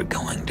 we're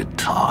going to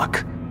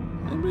talk.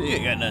 You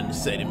ain't got nothing to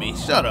say to me.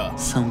 Shut up.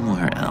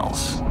 Somewhere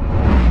else.